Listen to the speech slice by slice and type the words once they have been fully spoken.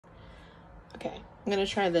Okay, I'm going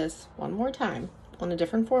to try this one more time on a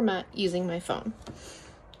different format using my phone.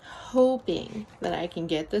 Hoping that I can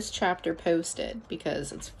get this chapter posted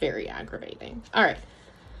because it's very aggravating. All right,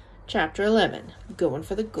 chapter 11, going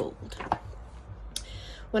for the gold.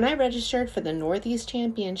 When I registered for the Northeast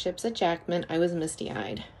Championships at Jackman, I was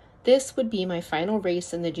misty-eyed. This would be my final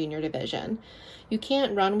race in the junior division. You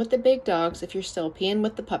can't run with the big dogs if you're still peeing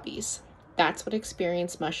with the puppies. That's what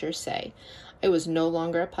experienced mushers say. I was no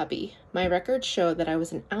longer a puppy. My records show that I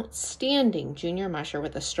was an outstanding junior musher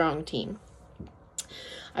with a strong team.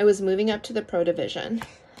 I was moving up to the pro division.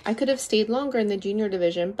 I could have stayed longer in the junior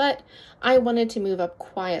division, but I wanted to move up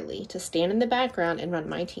quietly to stand in the background and run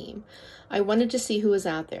my team. I wanted to see who was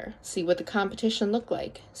out there, see what the competition looked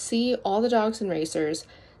like, see all the dogs and racers,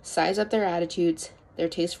 size up their attitudes, their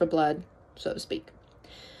taste for blood, so to speak.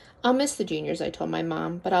 I'll miss the juniors, I told my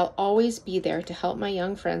mom, but I'll always be there to help my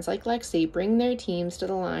young friends like Lexi bring their teams to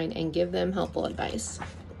the line and give them helpful advice.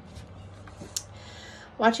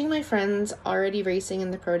 Watching my friends already racing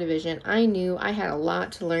in the pro division, I knew I had a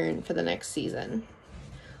lot to learn for the next season.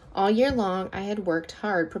 All year long, I had worked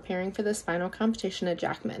hard preparing for this final competition at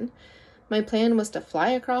Jackman. My plan was to fly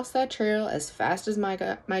across that trail as fast as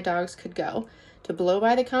my dogs could go, to blow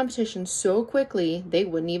by the competition so quickly they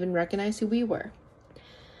wouldn't even recognize who we were.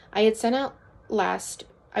 I was sent out last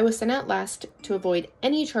to avoid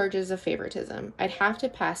any charges of favoritism. I'd have to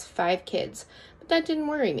pass 5 kids, but that didn't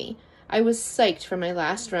worry me. I was psyched for my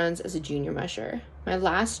last runs as a junior musher, my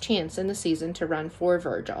last chance in the season to run for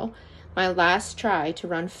Virgil, my last try to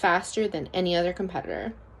run faster than any other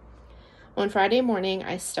competitor. On Friday morning,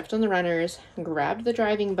 I stepped on the runners, grabbed the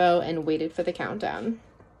driving bow, and waited for the countdown.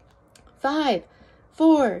 5,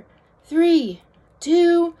 4, 3,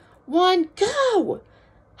 2, 1, go!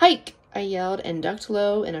 Hike! I yelled and ducked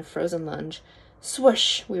low in a frozen lunge.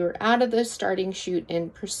 Swoosh! We were out of the starting chute in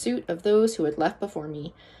pursuit of those who had left before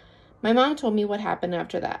me. My mom told me what happened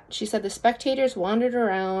after that. She said the spectators wandered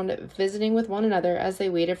around, visiting with one another as they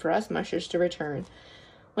waited for us mushers to return.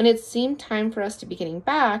 When it seemed time for us to be getting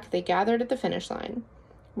back, they gathered at the finish line.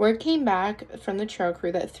 Word came back from the trail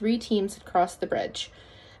crew that 3 teams had crossed the bridge.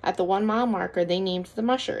 At the 1-mile marker, they named the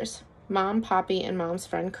mushers. Mom, Poppy, and Mom's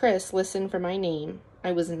friend Chris listened for my name.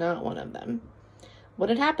 I was not one of them. What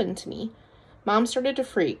had happened to me? Mom started to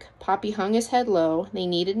freak. Poppy hung his head low. They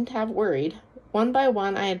needn't have worried. One by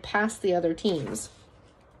one, I had passed the other teams.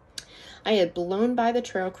 I had blown by the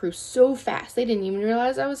trail crew so fast, they didn't even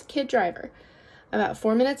realize I was a kid driver. About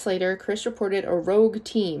 4 minutes later, Chris reported a rogue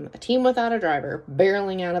team, a team without a driver,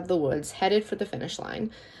 barreling out of the woods, headed for the finish line.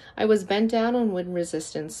 I was bent down on wind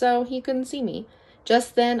resistance, so he couldn't see me.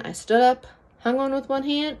 Just then, I stood up, hung on with one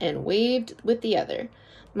hand, and waved with the other.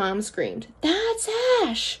 Mom screamed, "That's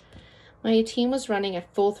Ash!" My team was running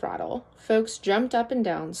at full throttle. Folks jumped up and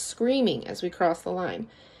down, screaming as we crossed the line.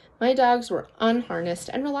 My dogs were unharnessed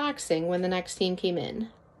and relaxing when the next team came in.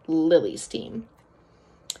 Lily's team.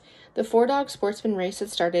 The 4-dog sportsman race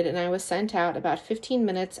had started, and I was sent out about 15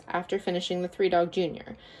 minutes after finishing the 3-dog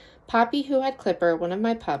junior. Poppy, who had Clipper, one of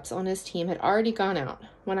my pups, on his team, had already gone out.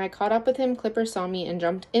 When I caught up with him, Clipper saw me and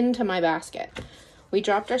jumped into my basket. We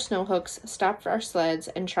dropped our snow hooks, stopped our sleds,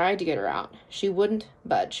 and tried to get her out. She wouldn't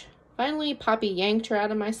budge. Finally, Poppy yanked her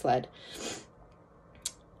out of my sled,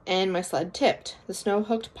 and my sled tipped. The snow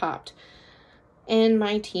hook popped, and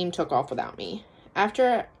my team took off without me.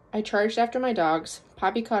 After I charged after my dogs,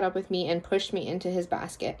 Poppy caught up with me and pushed me into his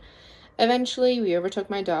basket. Eventually, we overtook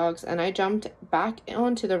my dogs, and I jumped back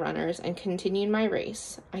onto the runners and continued my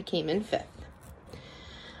race. I came in 5th.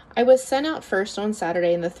 I was sent out first on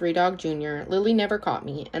Saturday in the 3-dog junior. Lily never caught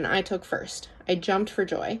me, and I took first. I jumped for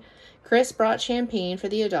joy. Chris brought champagne for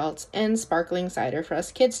the adults and sparkling cider for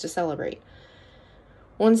us kids to celebrate.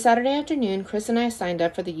 One Saturday afternoon, Chris and I signed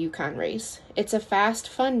up for the Yukon race. It's a fast,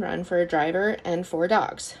 fun run for a driver and 4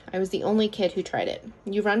 dogs. I was the only kid who tried it.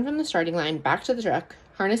 You run from the starting line back to the truck,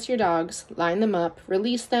 harness your dogs, line them up,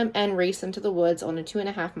 release them, and race into the woods on a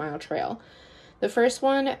 2.5-mile trail. The first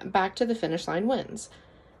one back to the finish line wins.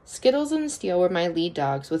 Skittles and Steel were my lead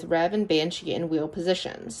dogs, with Rev and Banshee in wheel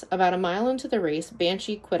positions. About a mile into the race,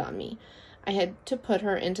 Banshee quit on me. I had to put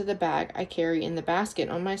her into the bag I carry in the basket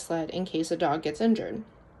on my sled in case a dog gets injured.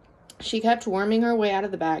 She kept worming her way out of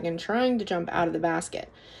the bag and trying to jump out of the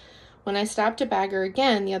basket. When I stopped to bag her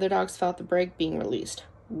again, the other dogs felt the brake being released.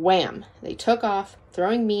 Wham! They took off,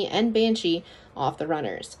 throwing me and Banshee off the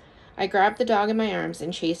runners. I grabbed the dog in my arms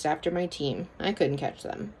and chased after my team. I couldn't catch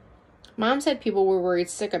them. Mom said people were worried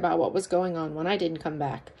sick about what was going on when I didn't come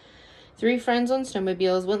back. 3 friends on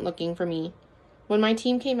snowmobiles went looking for me. When my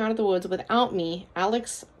team came out of the woods without me,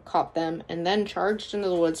 Alex caught them and then charged into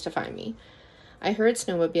the woods to find me. I heard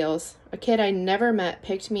snowmobiles. A kid I never met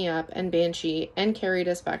picked me up and Banshee and carried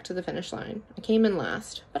us back to the finish line. I came in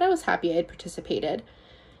last, but I was happy I had participated.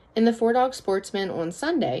 In the 4-Dog Sportsman on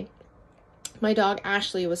Sunday, my dog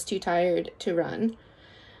Ashley was too tired to run.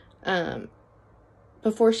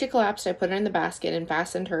 Before she collapsed, I put her in the basket and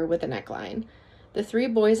fastened her with a neckline. The three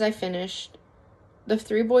boys and I finished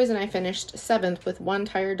 7th with one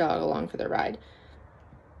tired dog along for the ride.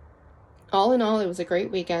 All in all, it was a great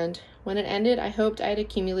weekend. When it ended, I hoped I had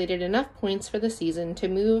accumulated enough points for the season to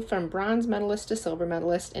move from bronze medalist to silver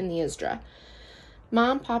medalist in the ISDRA.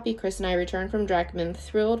 Mom, Poppy, Chris, and I returned from Jackman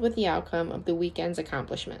thrilled with the outcome of the weekend's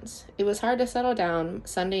accomplishments. It was hard to settle down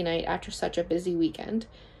Sunday night after such a busy weekend.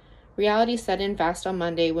 Reality set in fast on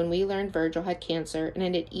Monday when we learned Virgil had cancer and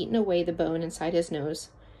it had eaten away the bone inside his nose.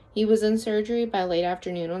 He was in surgery by late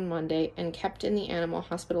afternoon on Monday and kept in the animal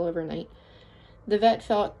hospital overnight. The vet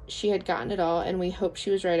felt she had gotten it all, and we hoped she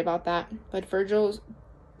was right about that, but Virgil's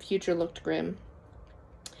future looked grim.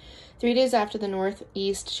 3 days after the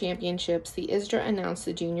Northeast Championships, the ISDRA announced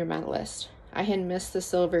the junior medalist. I had missed the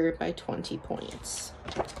silver by 20 points.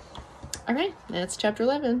 All right, that's chapter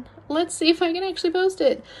 11. Let's see if I can actually post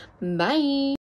it. Bye!